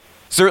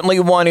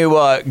certainly want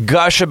to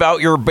gush about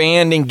your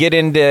band and get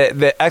into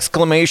the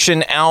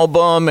Exclamation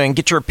album and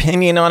get your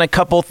opinion on a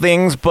couple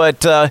things,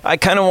 but I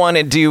kind of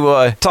wanted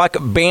to talk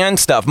band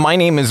stuff. My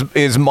name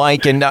is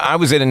Mike, and I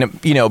was in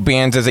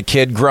bands as a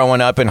kid growing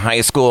up in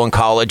high school and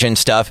college and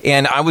stuff,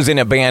 and I was in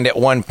a band at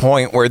one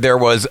point where there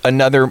was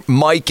another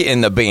Mike in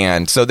the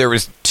band, so there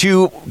was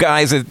two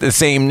guys with the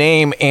same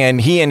name,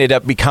 and he ended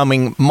up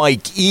becoming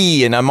Mike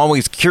E. And I'm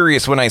always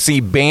curious when I see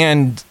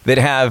bands that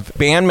have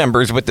band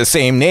members with the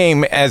same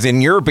name, as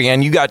in your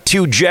band, you got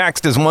two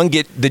Jacks. Does one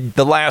get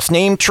the last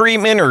name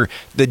treatment or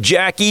the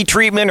Jack E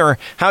treatment, or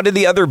how do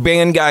the other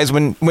band guys,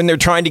 when they're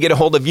trying to get a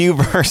hold of you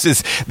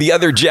versus the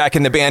other Jack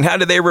in the band, how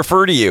do they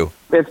refer to you?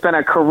 It's been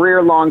a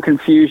career-long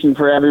confusion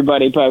for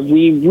everybody, but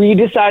we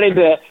decided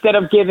to, instead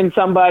of giving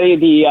somebody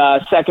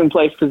the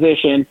second-place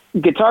position,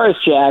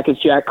 guitarist Jack is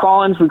Jack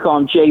Collins. We call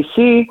him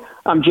JC.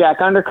 I'm Jack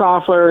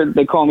Underkoffler.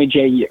 They call me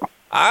JU.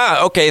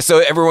 Ah, okay, so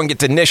everyone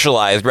gets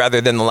initialized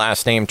rather than the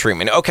last name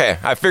treatment. Okay,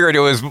 I figured it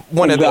was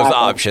one of those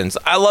options.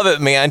 I love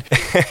it, man.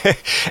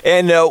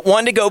 And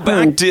wanted to go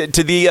back to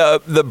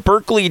the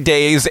Berkeley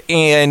days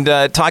and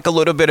talk a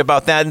little bit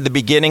about that in the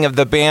beginning of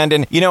the band.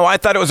 And, I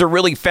thought it was a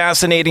really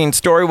fascinating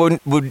story.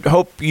 Would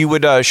hope you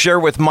would share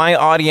with my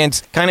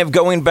audience, kind of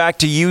going back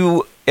to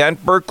you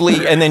at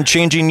Berkeley and then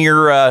changing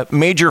your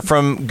major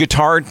from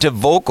guitar to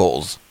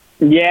vocals.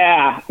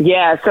 Yeah.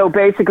 So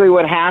basically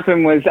what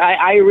happened was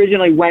I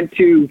originally went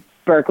to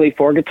Berkeley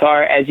for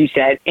guitar, as you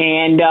said,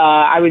 and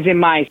I was in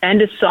my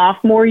end of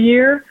sophomore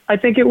year, I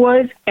think it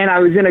was, and I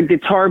was in a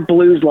guitar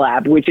blues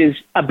lab, which is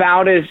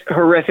about as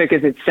horrific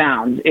as it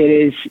sounds.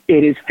 It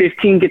is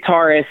 15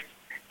 guitarists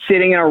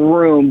sitting in a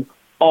room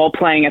all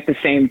playing at the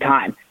same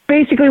time.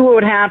 Basically what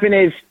would happen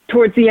is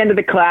towards the end of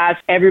the class,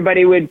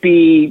 everybody would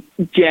be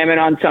jamming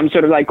on some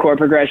sort of like chord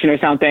progression or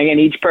something, and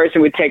each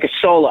person would take a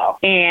solo.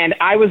 And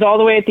I was all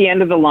the way at the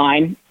end of the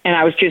line, and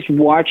I was just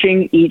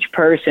watching each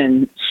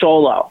person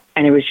solo.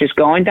 And it was just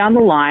going down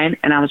the line,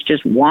 and I was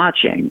just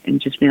watching and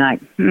just being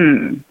like,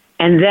 And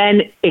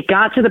then it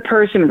got to the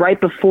person right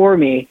before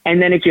me,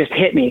 and then it just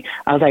hit me.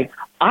 I was like,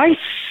 I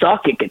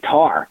suck at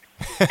guitar.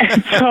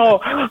 And so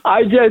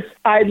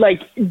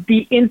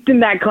the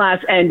instant that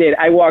class ended,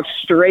 I walked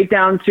straight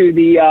down to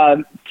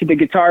the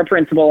guitar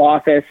principal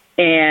office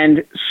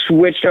and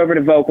switched over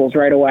to vocals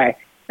right away.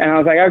 And I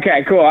was like,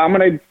 okay, cool. I'm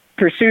going to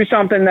pursue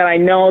something that I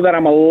know that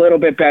I'm a little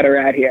bit better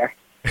at here.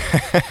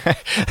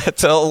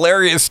 That's a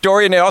hilarious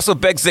story. And it also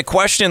begs the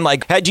question,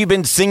 had you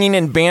been singing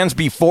in bands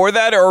before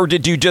that, or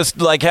did you just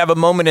have a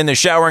moment in the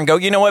shower and go,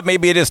 you know what,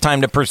 maybe it is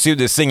time to pursue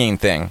the singing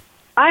thing?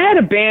 I had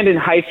a band in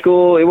high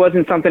school. It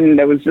wasn't something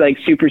that was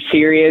super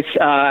serious.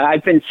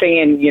 I've been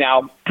singing,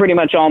 pretty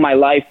much all my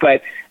life,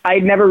 but I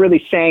never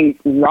really sang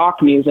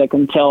rock music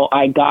until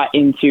I got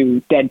into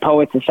Dead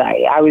Poets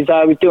Society. I was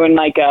doing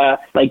like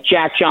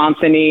Jack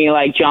Johnson-y,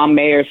 like John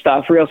Mayer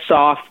stuff, real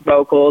soft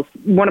vocals.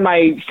 One of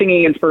my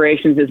singing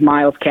inspirations is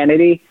Miles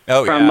Kennedy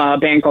from a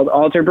band called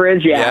Alter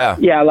Bridge. Yeah,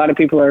 a lot of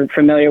people are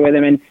familiar with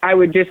him, and I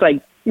would just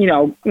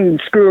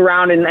screw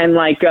around and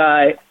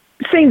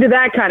sing to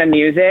that kind of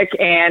music,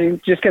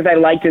 and just because I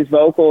liked his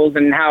vocals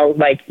and how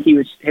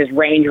his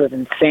range was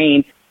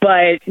insane.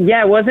 But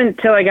yeah, it wasn't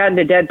until I got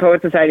into Dead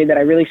Poets Society that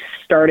I really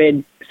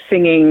started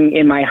singing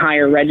in my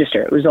higher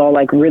register. It was all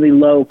really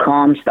low,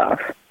 calm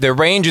stuff. The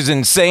range is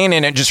insane,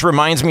 and it just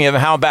reminds me of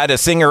how bad a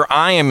singer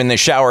I am in the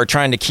shower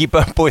trying to keep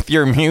up with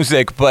your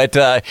music. But,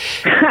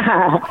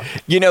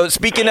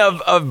 speaking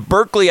of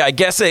Berkeley, I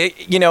guess,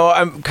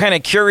 I'm kind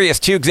of curious,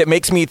 too, because it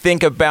makes me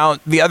think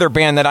about the other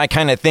band that I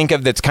kind of think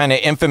of that's kind of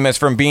infamous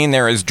from being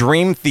there is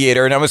Dream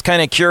Theater, and I was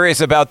kind of curious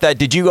about that.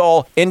 Did you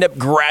all end up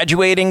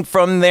graduating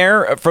from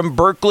there, from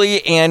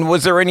Berkeley, and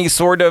was there any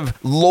sort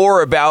of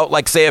lore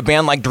about, say, a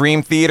band like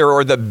Dream Theater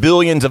or the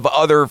billions of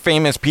other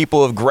famous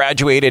people who have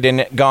graduated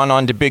and gone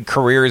on to big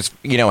careers,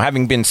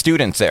 having been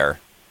students there?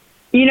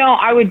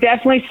 I would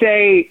definitely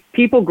say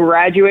people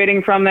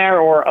graduating from there,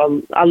 or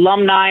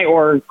alumni,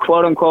 or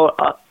quote unquote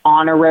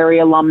honorary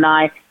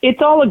alumni,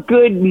 it's all a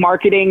good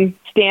marketing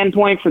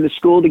standpoint for the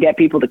school to get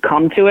people to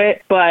come to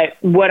it. But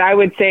what I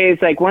would say is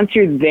once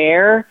you're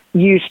there,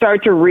 you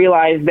start to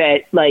realize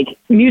that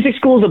music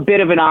school is a bit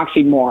of an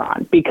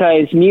oxymoron,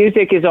 because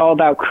music is all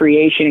about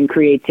creation and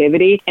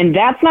creativity. And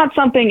that's not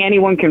something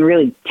anyone can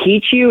really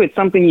teach you. It's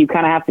something you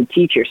kind of have to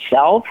teach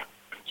yourself.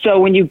 So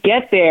when you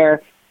get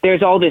there,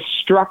 there's all this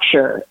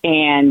structure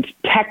and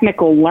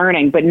technical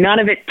learning, but none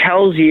of it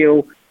tells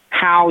you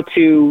how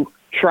to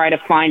try to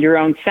find your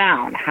own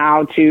sound,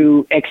 how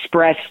to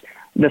express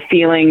the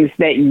feelings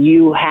that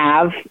you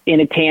have in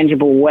a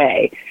tangible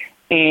way.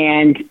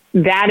 And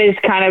that is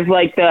kind of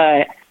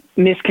the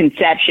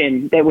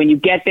misconception that when you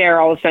get there,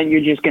 all of a sudden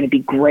you're just going to be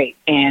great,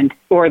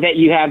 or that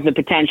you have the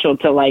potential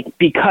to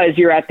because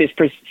you're at this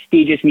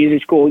prestigious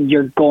music school,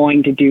 you're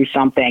going to do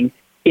something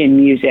in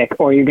music,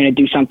 or you're going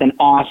to do something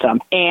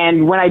awesome.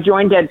 And when I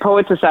joined Dead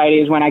Poets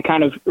Society is when I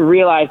kind of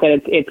realized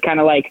that it's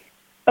kind of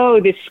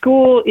this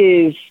school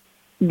is,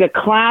 the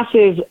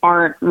classes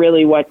aren't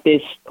really what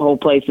this whole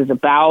place is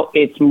about.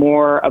 It's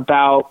more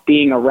about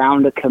being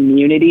around a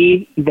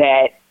community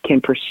that can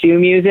pursue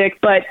music.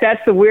 But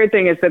that's the weird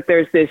thing, is that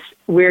there's this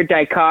weird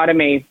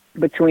dichotomy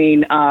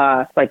between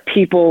like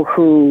people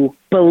who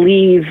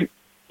believe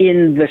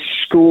in the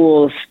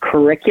school's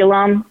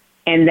curriculum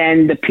and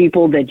then the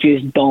people that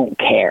just don't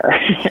care.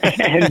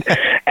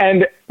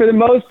 and for the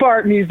most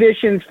part,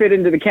 musicians fit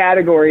into the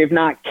category of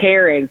not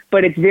caring,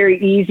 but it's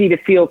very easy to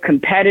feel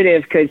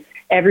competitive because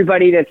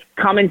everybody that's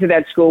coming to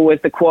that school was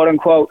the quote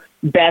unquote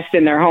best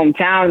in their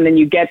hometown. And then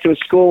you get to a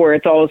school where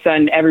it's all of a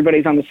sudden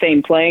everybody's on the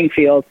same playing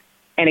field,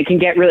 and it can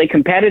get really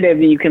competitive,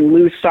 and you can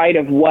lose sight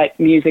of what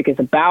music is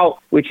about,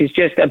 which is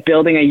just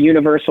building a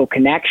universal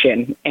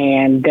connection,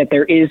 and that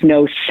there is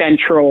no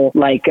central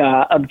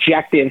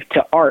objective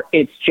to art.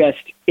 It's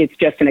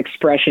just an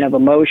expression of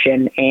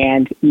emotion,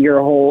 and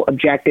your whole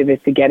objective is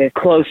to get as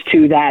close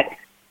to that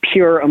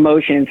pure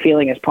emotion and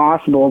feeling as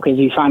possible, because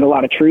you find a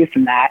lot of truth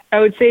in that. I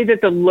would say that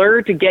the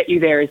lure to get you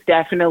there is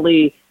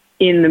definitely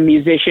in the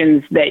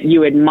musicians that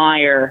you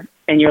admire,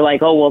 and you're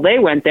like, oh, well, they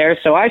went there,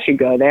 so I should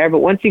go there. But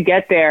once you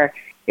get there,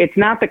 it's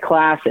not the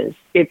classes.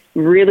 It's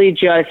really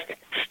just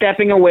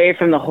stepping away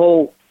from the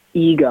whole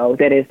ego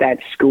that is that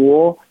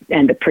school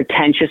and the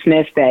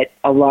pretentiousness that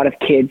a lot of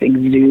kids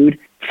exude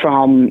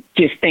from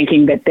just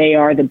thinking that they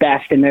are the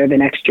best and they're the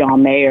next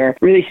John Mayer.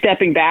 Really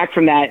stepping back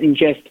from that and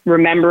just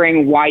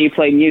remembering why you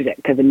play music,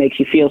 because it makes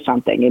you feel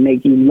something. It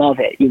makes you love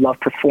it. You love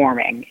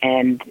performing,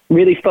 and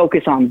really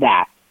focus on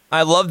that.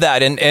 I love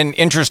that, and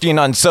interesting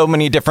on so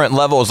many different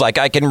levels. Like,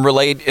 I can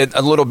relate it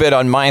a little bit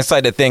on my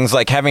side of things,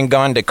 like having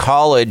gone to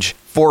college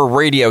for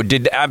radio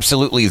did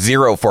absolutely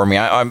zero for me.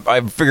 I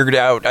figured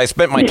out, I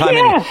spent my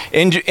time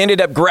and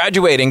ended up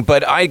graduating,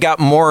 but I got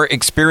more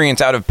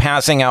experience out of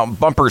passing out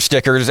bumper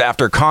stickers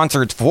after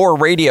concerts for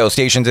radio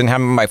stations and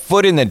having my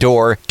foot in the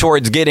door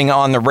towards getting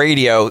on the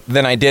radio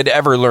than I did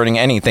ever learning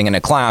anything in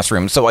a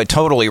classroom. So I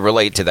totally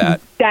relate to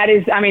that. That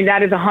is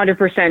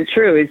 100%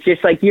 true. It's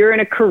just like you're in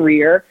a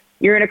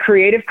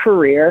creative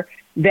career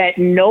that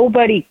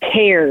nobody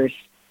cares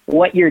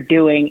what you're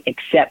doing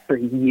except for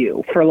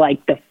you. For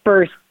like the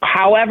first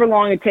however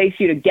long it takes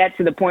you to get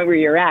to the point where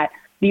you're at,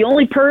 the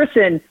only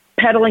person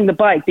pedaling the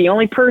bike, the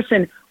only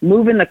person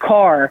moving the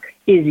car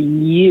is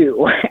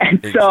you. And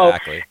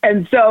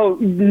so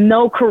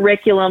no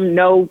curriculum,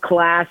 no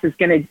class is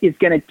going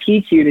to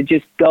teach you to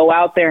just go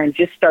out there and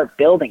just start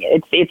building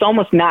it. It's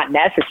almost not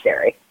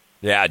necessary.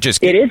 Yeah,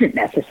 it isn't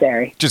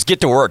necessary. Just get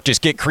to work,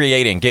 just get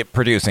creating, get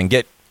producing,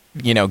 get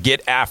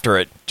after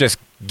it. Just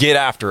get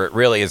after it,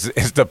 really,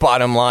 is the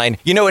bottom line.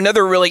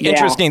 Another really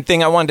interesting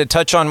thing I wanted to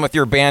touch on with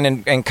your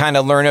band and kind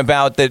of learn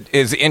about that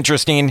is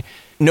interesting.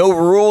 No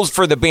rules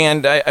for the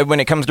band when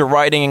it comes to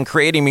writing and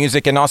creating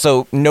music, and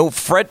also no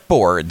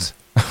fretboards.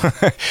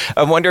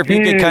 I wonder if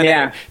you could kind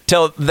of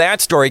tell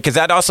that story, because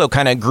that also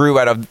kind of grew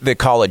out of the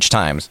college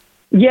times.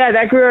 Yeah,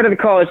 that grew out of the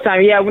college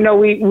time. Yeah, no,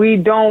 we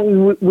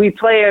don't. We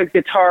play a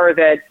guitar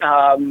that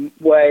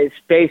was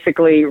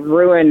basically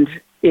ruined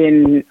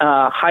in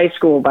high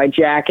school by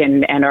Jack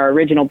and our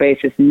original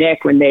bassist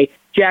Nick, when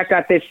Jack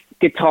got this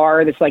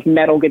guitar, this like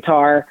metal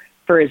guitar,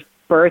 for his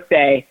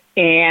birthday.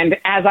 And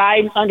as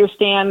I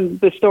understand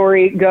the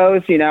story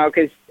goes,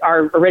 because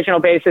our original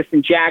bassist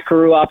and Jack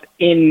grew up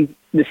in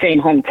the same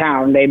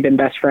hometown. They've been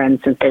best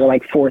friends since they were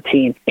like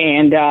 14.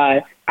 And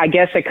I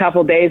guess a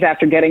couple days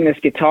after getting this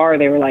guitar,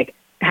 they were like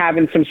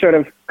having some sort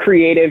of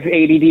creative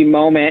ADD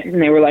moment,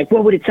 and they were like,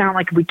 what would it sound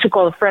like if we took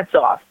all the frets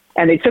off?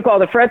 And they took all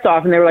the frets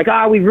off, and they were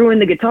like, we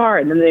ruined the guitar.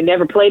 And then they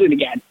never played it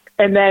again.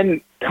 And then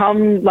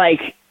come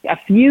like a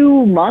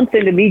few months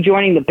into me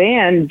joining the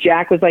band,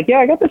 Jack was like,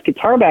 I got this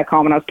guitar back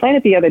home, and I was playing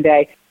it the other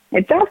day.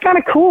 It sounds kind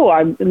of cool.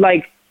 I'm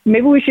like,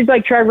 maybe we should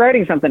like try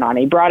writing something on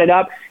it. He brought it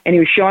up, and he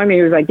was showing me.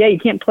 He was like, you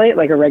can't play it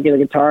like a regular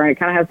guitar. And it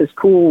kind of has this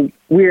cool,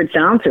 weird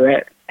sound to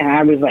it. And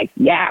I was like,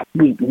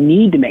 we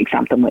need to make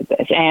something with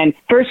this. And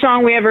first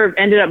song we ever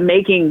ended up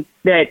making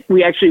that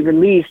we actually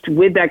released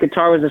with that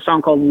guitar was a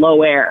song called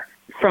Low Air.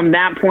 From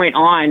that point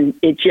on,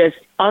 it just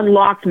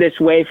unlocked this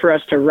way for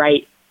us to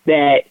write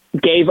that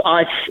gave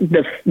us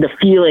the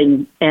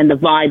feeling and the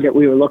vibe that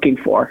we were looking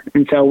for.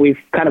 And so we've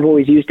kind of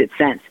always used it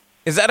since.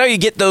 Is that how you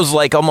get those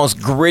like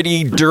almost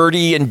gritty,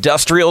 dirty,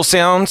 industrial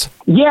sounds?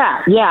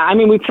 Yeah. I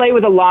mean, we play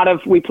with a lot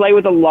of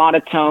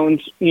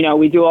tones.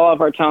 We do all of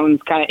our tones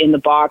kind of in the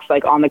box,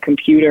 like on the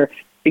computer,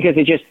 because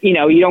it just, you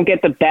don't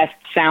get the best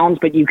sounds,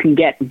 but you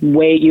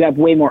have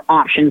way more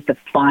options to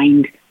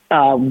find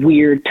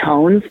weird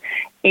tones.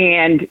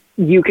 And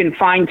you can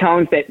find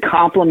tones that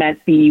complement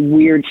the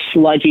weird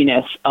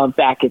sludginess of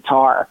that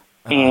guitar.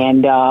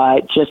 And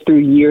just through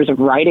years of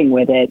writing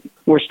with it,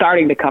 we're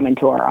starting to come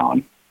into our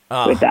own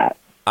with that.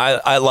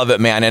 I love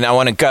it, man, and I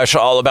want to gush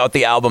all about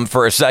the album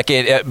for a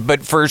second.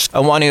 But first, I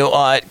want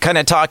to kind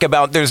of talk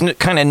about there's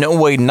kind of no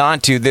way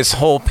not to this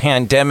whole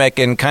pandemic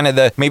and kind of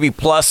the maybe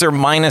plus or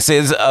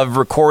minuses of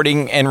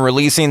recording and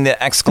releasing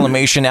the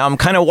Exclamation album.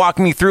 Kind of walk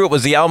me through it.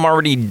 Was the album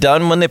already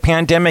done when the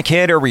pandemic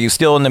hit, or were you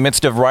still in the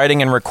midst of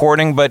writing and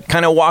recording? But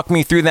kind of walk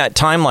me through that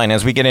timeline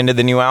as we get into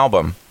the new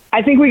album.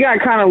 I think we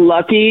got kind of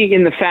lucky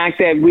in the fact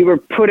that we were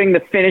putting the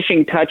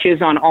finishing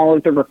touches on all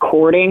of the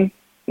recording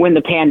when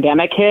the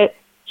pandemic hit.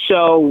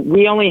 So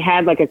we only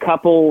had like a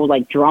couple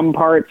like drum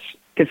parts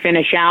to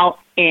finish out,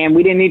 and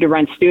we didn't need to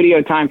rent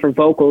studio time for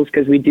vocals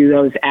because we do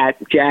those at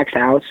Jack's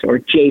house, or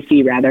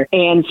JC rather.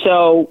 And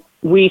so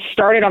we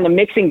started on the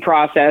mixing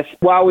process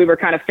while we were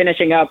kind of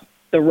finishing up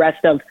the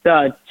rest of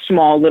the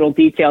small little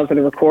details of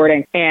the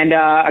recording. And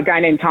a guy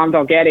named Tom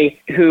Dalgetty,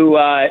 who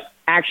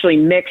actually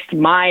mixed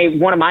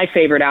one of my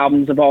favorite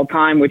albums of all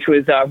time, which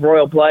was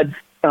Royal Blood's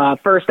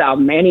first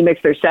album, and he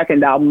mixed their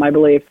second album, I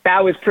believe.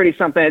 That was pretty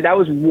something. That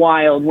was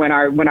wild when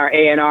our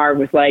A&R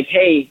was like,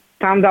 hey,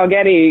 Tom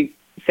Dalgetty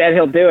said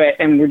he'll do it,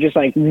 and we're just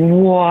like,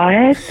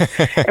 what?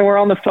 And we're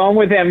on the phone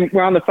with him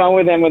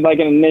with like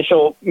an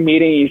initial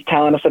meeting. He's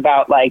telling us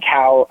about like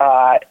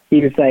how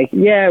he was like,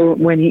 yeah,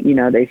 when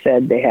they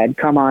said they had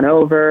come on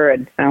over,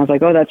 and I was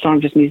like, oh, that song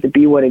just needs to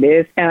be what it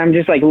is. And I'm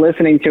just like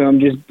listening to him,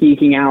 just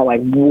geeking out,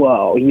 like,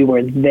 whoa, you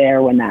were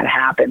there when that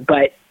happened.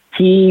 But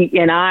he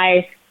and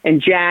I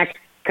and Jack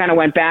kind of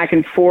went back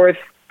and forth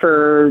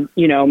for,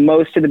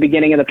 most of the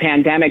beginning of the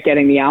pandemic,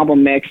 getting the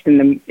album mixed, and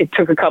then it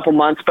took a couple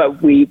months,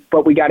 but we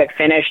got it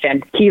finished.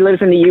 And he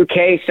lives in the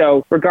UK,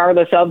 so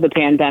regardless of the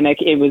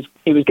pandemic, it was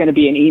going to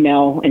be an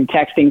email and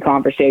texting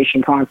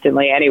conversation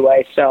constantly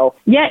anyway. So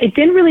yeah, it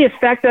didn't really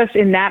affect us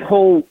in that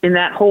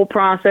whole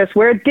process.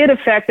 Where it did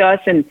affect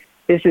us, and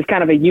this is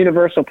kind of a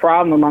universal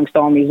problem amongst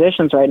all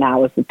musicians right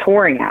now, is the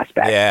touring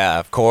aspect. Yeah,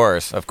 of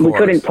course. We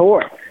couldn't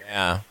tour.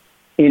 Yeah.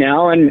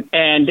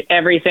 And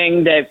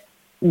everything that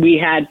we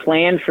had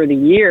planned for the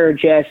year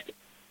just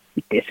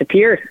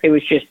disappeared. It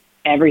was just,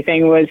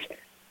 everything was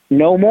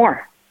no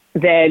more.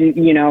 Then,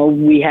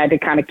 we had to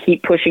kind of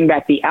keep pushing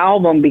back the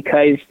album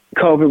because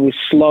COVID was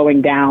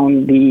slowing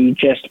down the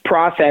just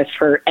process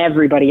for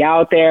everybody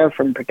out there,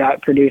 from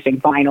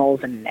producing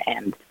vinyls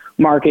and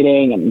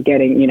marketing and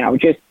getting,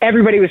 just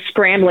everybody was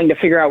scrambling to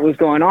figure out what was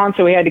going on.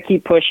 So we had to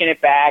keep pushing it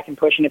back. And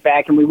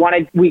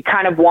we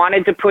kind of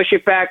wanted to push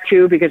it back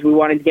too, because we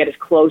wanted to get as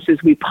close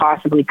as we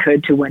possibly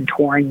could to when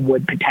touring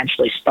would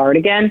potentially start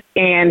again.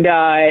 And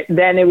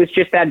then it was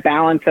just that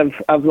balance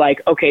of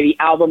like, okay, the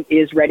album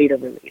is ready to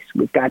release.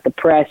 We've got the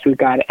press, we've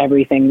got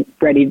everything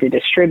ready to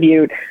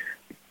distribute.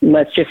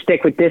 Let's just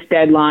stick with this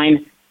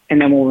deadline, and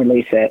then we'll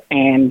release it.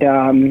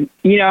 And,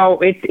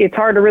 it's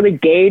hard to really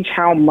gauge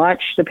how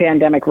much the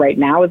pandemic right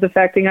now is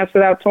affecting us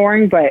without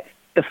touring, but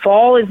the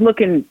fall is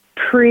looking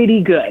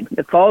pretty good.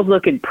 The fall is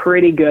looking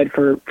pretty good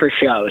for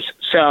shows.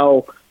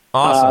 So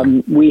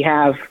awesome. We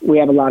have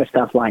a lot of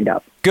stuff lined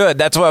up. Good.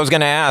 That's what I was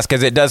going to ask,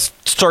 because it does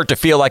start to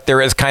feel like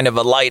there is kind of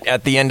a light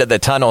at the end of the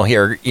tunnel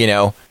here,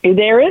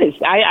 There is.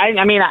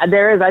 I mean,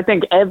 there is. I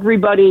think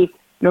everybody,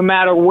 no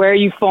matter where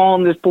you fall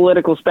in this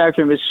political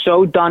spectrum, is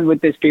so done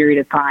with this period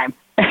of time.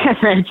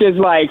 And it's just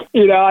like,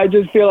 I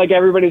just feel like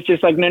everybody's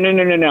just like,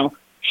 no.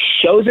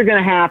 Shows are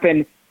going to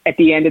happen at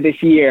the end of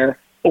this year.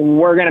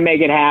 We're going to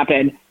make it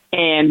happen.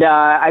 And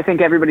I think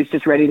everybody's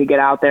just ready to get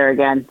out there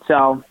again.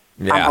 So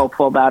yeah. I'm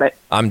hopeful about it.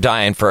 I'm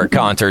dying for a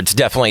concert. It's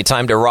definitely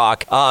time to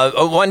rock. I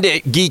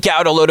wanted to geek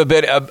out a little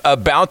bit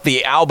about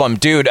the album.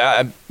 Dude,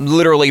 I'm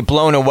literally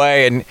blown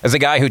away. And as a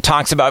guy who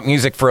talks about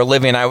music for a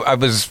living, I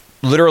was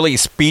literally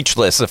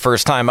speechless the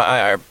first time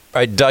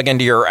I dug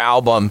into your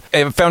album.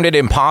 I found it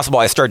impossible.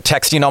 I started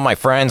texting all my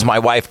friends, my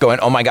wife, going,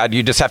 oh my God,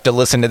 you just have to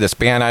listen to this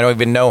band. I don't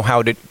even know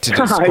how to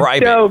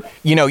describe it.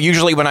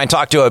 Usually when I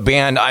talk to a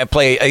band, I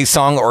play a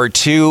song or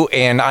two,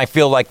 and I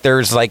feel like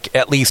there's like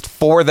at least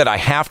four that I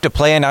have to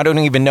play, and I don't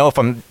even know if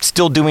I'm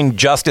still doing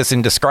justice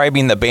in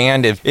describing the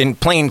band in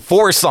playing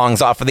four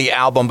songs off of the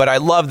album. But I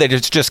love that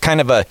it's just kind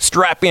of a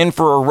strap in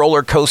for a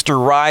roller coaster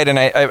ride, and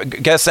I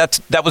guess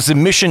that was the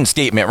mission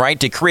statement, right?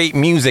 To create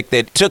music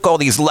that took all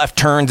these left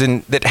turns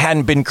and that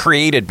hadn't been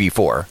created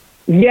before.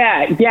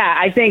 Yeah.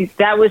 I think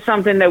that was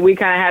something that we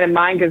kind of had in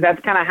mind, because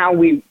that's kind of how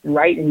we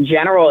write in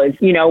general. Is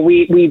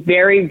we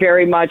very,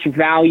 very much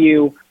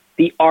value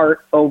the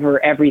art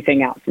over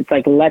everything else. It's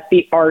like, let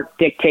the art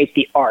dictate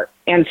the art.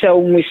 And so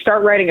when we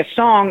start writing a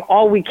song,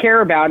 all we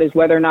care about is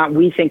whether or not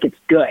we think it's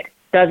good.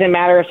 Doesn't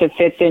matter if it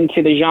fits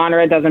into the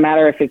genre. Doesn't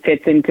matter if it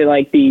fits into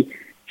like the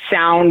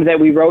sound that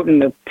we wrote in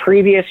the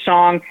previous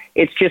song.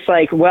 It's just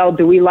like, well,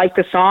 do we like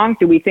the song?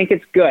 Do we think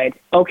it's good?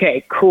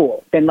 Okay,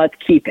 cool. Then let's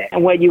keep it.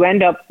 And what you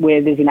end up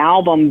with is an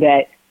album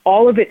that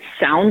all of it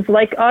sounds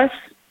like us.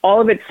 All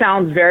of it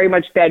sounds very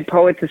much Dead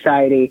Poet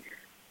Society,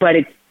 but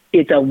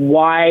it's a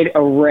wide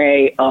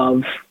array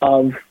of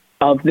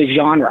the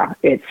genre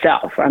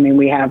itself. I mean,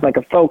 we have like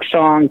a folk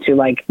song to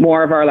like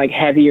more of our like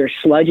heavier,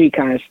 sludgy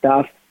kind of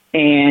stuff,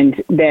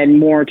 and then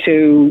more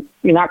to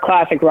not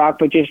classic rock,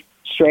 but just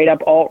straight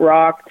up alt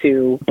rock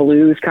to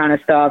blues kind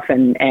of stuff,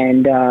 and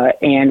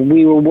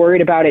we were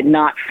worried about it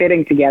not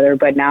fitting together.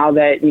 But now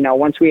that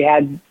once we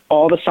had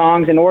all the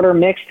songs in order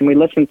mixed and we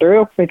listened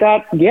through, we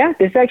thought, yeah,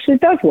 this actually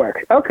does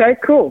work. Okay,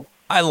 cool.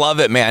 I love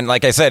it, man.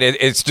 Like I said,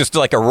 it's just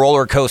like a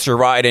roller coaster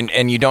ride,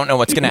 and you don't know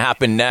what's going to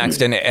happen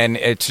next, and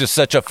it's just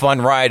such a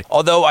fun ride.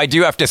 Although I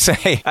do have to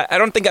say, I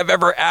don't think I've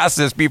ever asked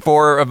this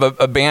before of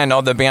a band,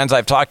 all the bands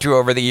I've talked to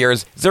over the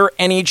years. Is there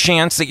any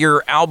chance that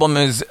your album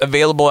is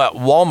available at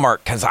Walmart?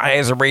 Because I,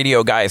 as a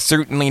radio guy,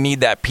 certainly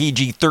need that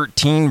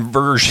PG-13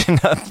 version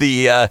of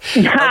the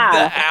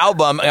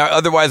album.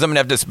 Otherwise, I'm going to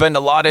have to spend a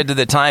lot of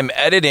the time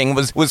editing.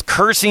 Was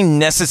cursing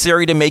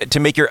necessary to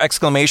make your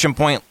exclamation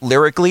point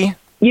lyrically?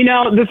 You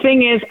know, the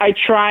thing is, I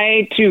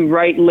try to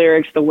write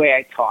lyrics the way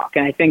I talk,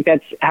 and I think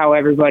that's how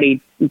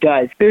everybody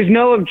does. There's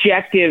no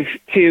objective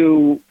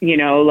to, you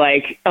know,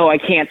 like, oh, I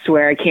can't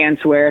swear, I can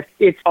swear.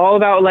 It's all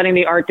about letting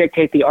the art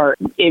dictate the art.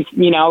 If,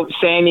 you know,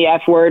 saying the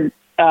F word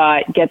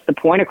gets the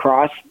point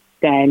across,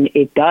 then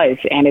it does.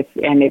 And if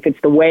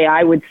it's the way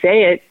I would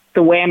say it,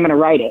 the way I'm going to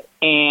write it.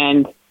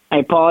 And I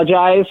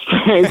apologize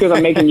because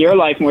I'm making your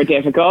life more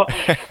difficult,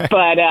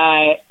 but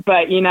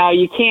you know,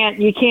 you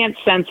can't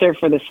censor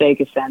for the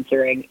sake of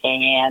censoring,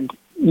 and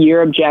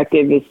your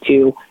objective is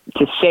to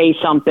say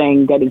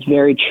something that is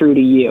very true to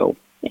you.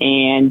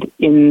 And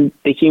in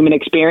the human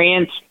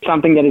experience,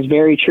 something that is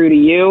very true to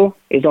you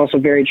is also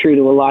very true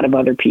to a lot of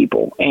other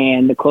people.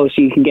 And the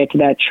closer you can get to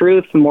that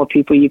truth, the more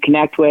people you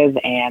connect with,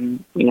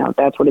 and you know,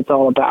 that's what it's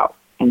all about.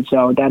 And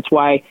so that's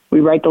why we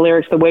write the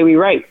lyrics the way we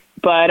write.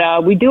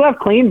 But we do have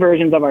clean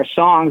versions of our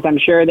songs. I'm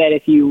sure that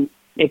if you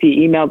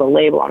email the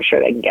label, I'm sure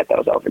they can get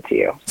those over to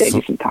you. Save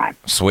you some time.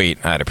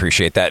 Sweet. I'd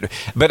appreciate that.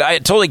 But I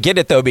totally get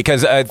it, though,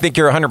 because I think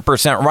you're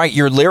 100% right.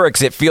 Your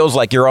lyrics, it feels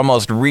like you're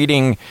almost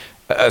reading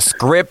a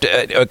script,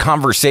 a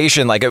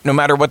conversation. Like, no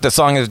matter what the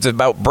song is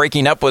about,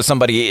 breaking up with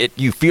somebody,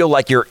 you feel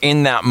like you're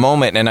in that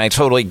moment. And I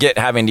totally get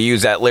having to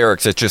use that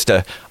lyrics. It's just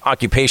a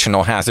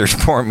occupational hazard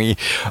for me.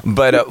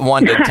 But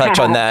wanted to touch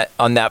on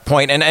that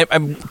point. And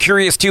I'm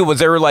curious too, was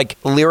there like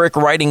lyric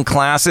writing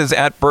classes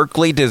at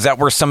Berklee? Is that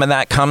where some of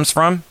that comes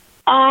from?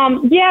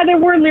 Yeah, there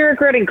were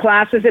lyric writing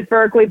classes at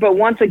Berklee, but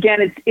once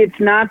again, it's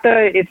not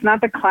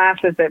the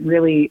classes that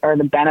really are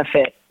the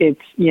benefit.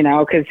 It's, you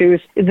know, because it was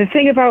the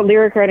thing about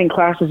lyric writing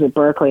classes at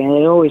Berklee, and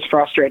it always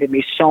frustrated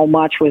me so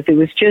much, was it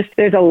was just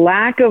there's a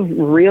lack of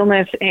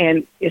realness,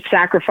 and it's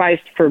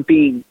sacrificed for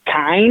being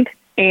kind.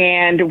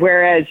 And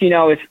whereas, you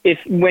know, if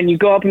when you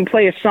go up and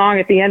play a song,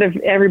 at the end of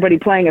everybody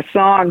playing a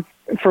song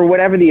for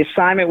whatever the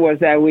assignment was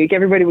that week,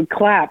 everybody would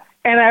clap.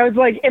 And I was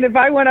like, and if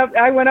I went up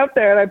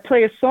there and I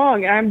play a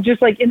song, and I'm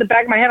just like, in the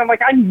back of my head, I'm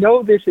like, I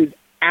know this is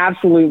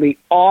absolutely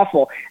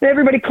awful. And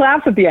everybody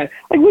claps at the end.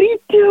 Like, what are you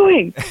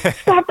doing?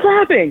 Stop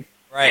clapping.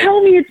 Right.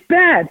 Tell me it's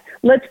bad.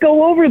 Let's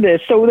go over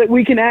this so that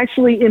we can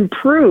actually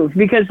improve.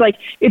 Because, like,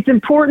 it's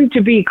important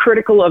to be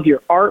critical of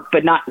your art,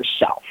 but not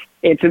yourself.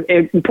 It's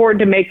important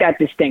to make that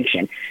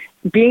distinction.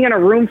 Being in a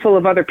room full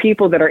of other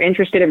people that are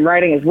interested in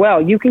writing as well,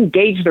 you can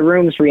gauge the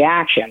room's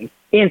reaction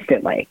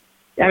instantly.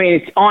 I mean,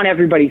 it's on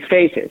everybody's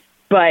faces.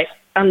 But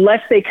unless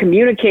they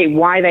communicate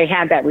why they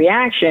had that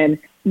reaction,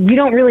 you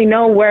don't really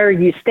know where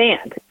you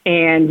stand.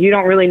 And you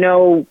don't really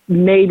know,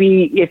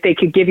 maybe if they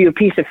could give you a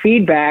piece of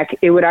feedback,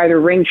 it would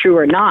either ring true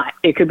or not.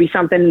 It could be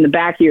something in the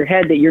back of your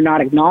head that you're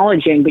not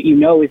acknowledging, but you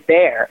know is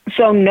there.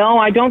 So no,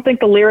 I don't think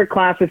the lyric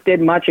classes did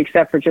much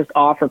except for just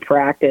offer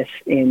practice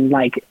in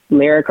like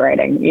lyric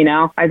writing, you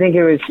know? I think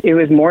it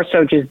was more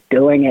so just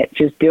doing it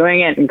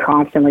and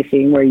constantly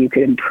seeing where you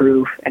could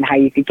improve and how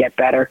you could get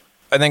better.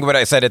 I think what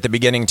I said at the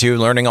beginning, too,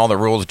 learning all the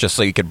rules just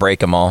so you could break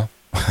them all.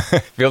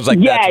 Feels like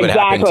that's what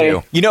happened,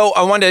 too. You know,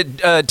 I wanted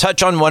to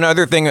touch on one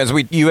other thing, as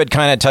you had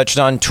kind of touched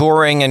on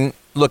touring and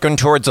looking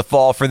towards the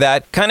fall for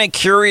that. Kind of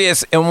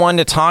curious and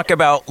wanted to talk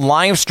about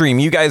live stream.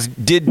 You guys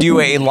did do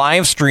a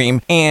live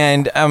stream,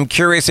 and I'm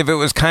curious if it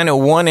was kind of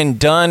one and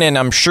done. And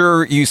I'm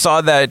sure you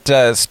saw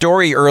that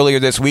story earlier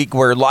this week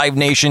where Live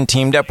Nation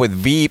teamed up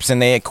with Veeps,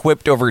 and they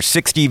equipped over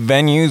 60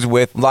 venues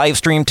with live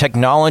stream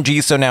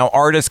technology. So now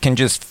artists can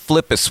just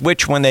flip a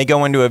switch when they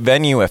go into a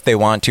venue if they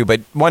want to.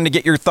 But wanted to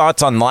get your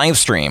thoughts on live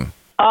stream.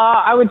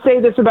 I would say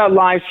this about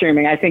live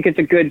streaming. I think it's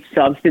a good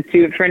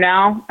substitute for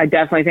now. I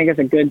definitely think it's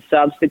a good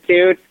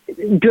substitute.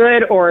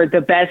 Good or the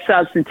best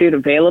substitute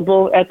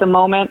available at the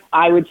moment.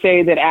 I would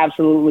say that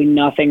absolutely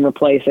nothing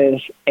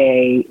replaces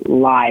a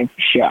live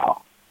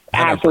show.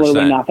 100%.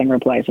 Absolutely nothing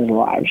replaces a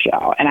live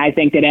show. And I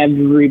think that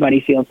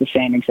everybody feels the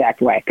same exact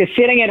way. Because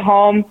sitting at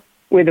home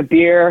with a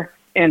beer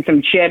and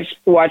some chips,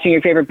 watching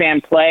your favorite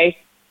band play,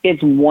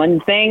 it's one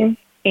thing.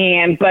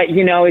 But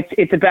you know,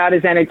 it's about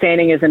as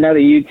entertaining as another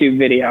YouTube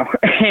video,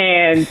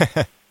 and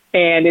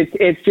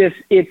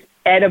it's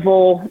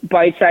edible,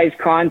 bite-sized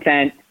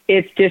content.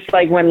 It's just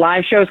like when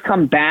live shows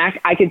come back,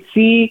 I could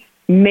see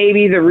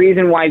maybe the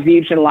reason why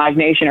Veeps and Live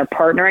Nation are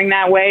partnering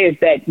that way is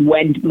that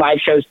when live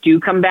shows do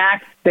come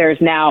back,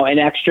 there's now an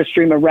extra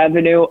stream of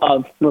revenue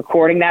of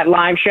recording that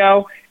live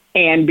show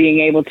and being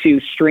able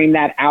to stream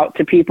that out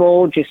to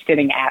people just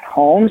sitting at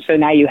home. So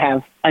now you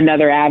have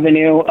another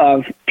avenue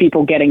of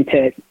people getting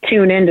to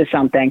tune into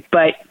something.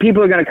 But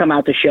people are going to come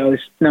out to shows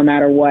no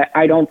matter what.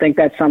 I don't think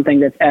that's something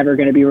that's ever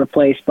going to be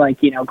replaced,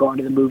 like, you know, going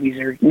to the movies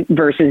or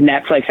versus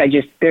Netflix.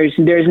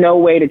 There's no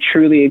way to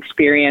truly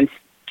experience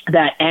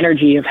that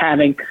energy of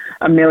having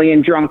a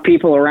million drunk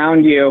people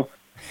around you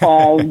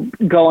all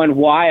going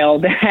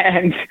wild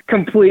and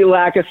complete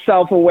lack of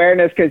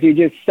self-awareness because you're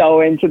just so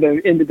into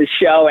the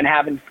show and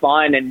having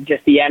fun, and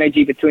just the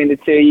energy between the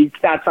two.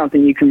 That's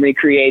something you can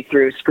recreate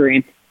through a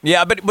screen.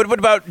 Yeah, but what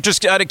about,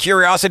 just out of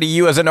curiosity,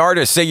 you as an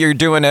artist, say you're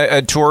doing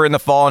a tour in the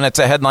fall and it's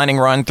a headlining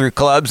run through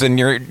clubs and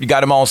you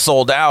got them all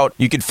sold out.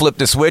 You could flip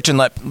the switch and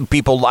let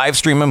people live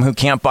stream them who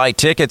can't buy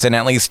tickets, and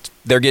at least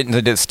they're getting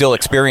to still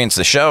experience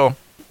the show.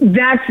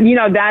 That's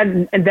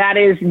kind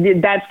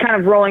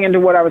of rolling into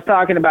what I was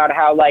talking about,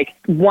 how like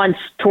once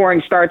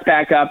touring starts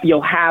back up,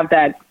 you'll have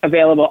that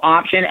available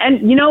option.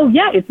 And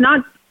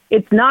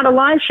it's not a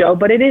live show,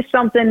 but it is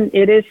something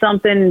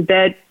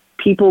that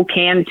people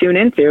can tune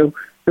into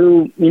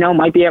who,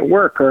 might be at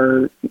work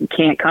or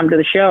can't come to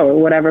the show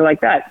or whatever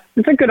like that.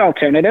 It's a good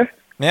alternative.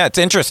 Yeah, it's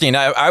interesting.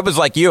 I was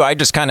like you. I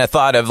just kind of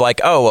thought of like,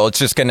 oh, well, it's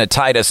just going to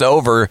tide us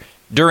over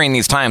during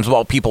these times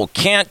while people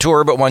can't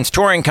tour. But once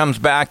touring comes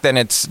back, then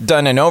it's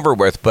done and over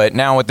with. But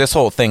now with this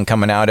whole thing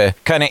coming out,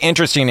 kind of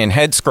interesting and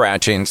head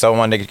scratching. So I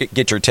wanted to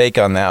get your take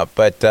on that.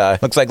 But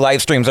looks like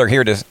live streams are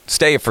here to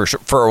stay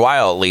for a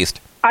while at least.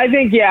 I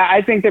think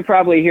they're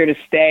probably here to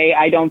stay.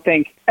 I don't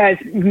think, as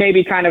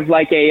maybe kind of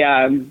like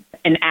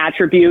an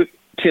attribute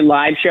to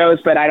live shows,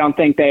 but I don't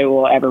think they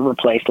will ever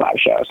replace live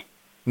shows.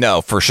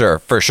 No, for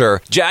sure.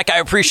 Jack, I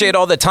appreciate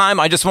all the time.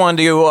 I just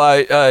wanted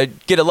to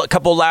get a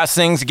couple last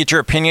things, get your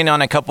opinion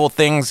on a couple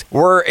things.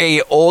 We're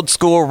a old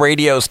school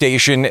radio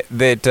station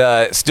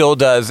that still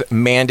does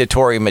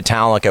mandatory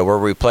Metallica, where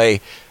we play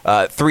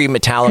 3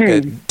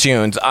 Metallica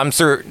tunes. I'm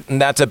certain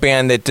that's a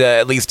band that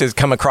at least has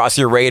come across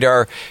your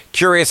radar.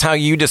 Curious how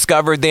you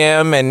discovered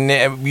them, and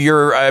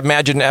I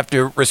imagine you have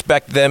to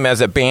respect them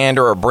as a band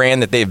or a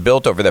brand that they've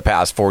built over the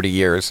past 40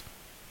 years.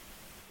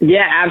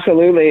 Yeah,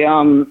 absolutely.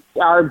 Our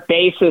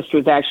bassist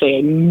was actually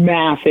a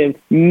massive,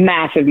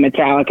 massive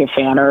Metallica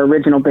fan, our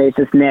original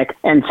bassist, Nick.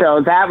 And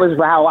so that was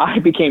how I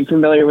became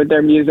familiar with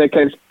their music,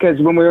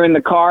 because when we were in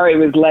the car, it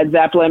was Led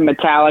Zeppelin,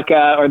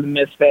 Metallica, or the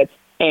Misfits.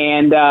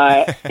 And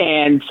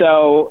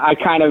so I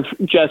kind of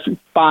just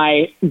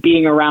by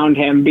being around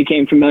him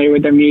became familiar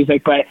with their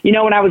music. But,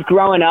 when I was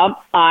growing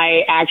up,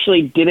 I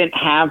actually didn't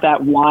have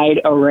that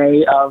wide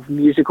array of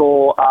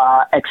musical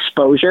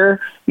exposure.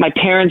 My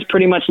parents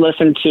pretty much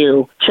listened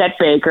to Chet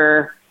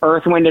Baker,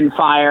 Earth, Wind, and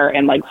Fire,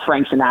 and like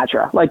Frank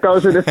Sinatra. Like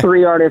those are the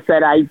 3 artists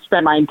that I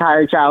spent my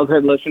entire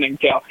childhood listening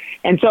to.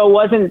 And so it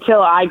wasn't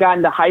until I got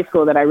into high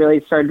school that I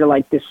really started to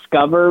like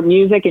discover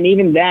music. And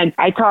even then,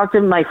 I talked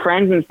to my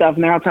friends and stuff,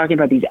 and they're all talking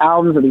about these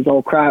albums of these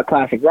old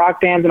classic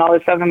rock bands and all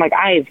this stuff. And I'm like,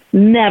 I've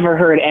never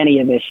heard any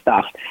of this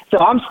stuff. So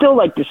I'm still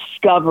like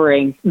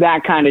discovering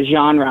that kind of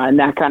genre and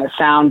that kind of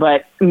sound.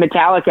 But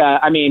Metallica,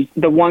 I mean,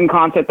 the one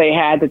concert they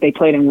had that they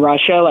played in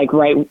Russia, like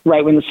right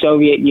when the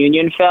Soviet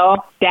Union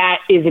fell, that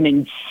is an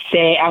insane.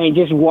 I mean,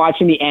 just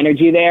watching the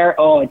energy there,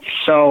 it's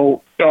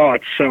so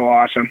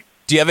awesome.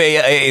 Do you have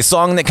a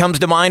song that comes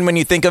to mind when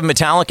you think of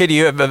Metallica? Do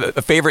you have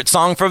a favorite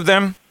song from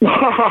them?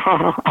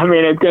 I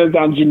mean, it goes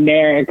down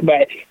generic,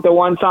 but the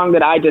one song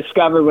that I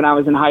discovered when I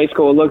was in high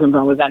school looking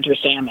for was Enter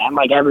Sandman,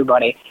 like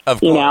everybody. Of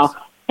course.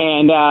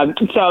 And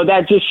so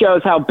that just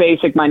shows how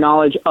basic my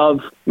knowledge of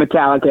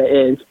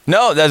Metallica is.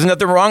 No, there's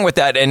nothing wrong with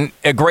that. And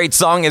a great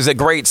song is a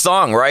great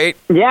song, right?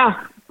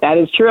 Yeah, that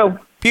is true.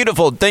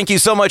 Beautiful. Thank you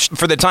so much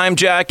for the time,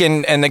 Jack,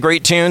 and the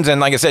great tunes. And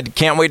like I said,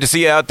 can't wait to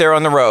see you out there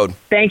on the road.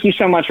 Thank you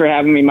so much for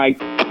having me,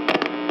 Mike.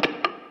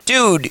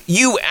 Dude,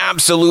 you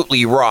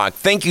absolutely rock.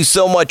 Thank you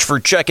so much for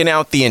checking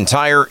out the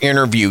entire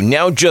interview.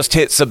 Now just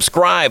hit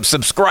subscribe.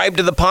 Subscribe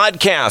to the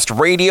podcast,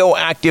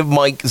 Radioactive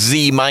Mike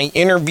Z. My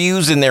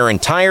interviews in their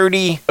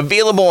entirety,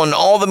 available on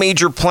all the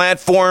major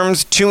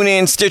platforms,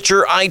 TuneIn,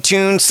 Stitcher,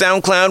 iTunes,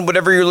 SoundCloud,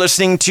 whatever you're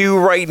listening to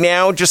right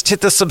now. Just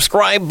hit the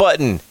subscribe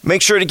button.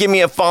 Make sure to give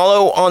me a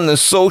follow on the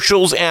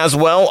socials as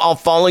well. I'll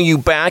follow you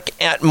back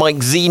at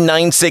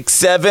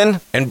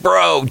MikeZ967. And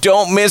bro,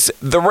 don't miss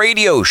the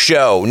radio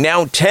show.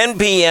 Now 10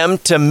 p.m.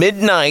 to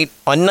midnight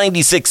on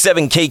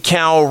 96.7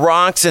 KCal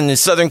Rocks in the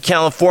Southern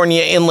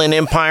California Inland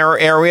Empire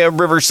area,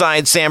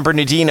 Riverside, San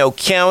Bernardino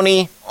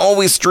County.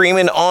 Always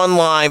streaming on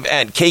live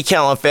at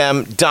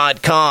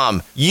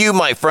kcalfm.com. You,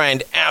 my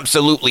friend,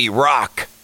 absolutely rock.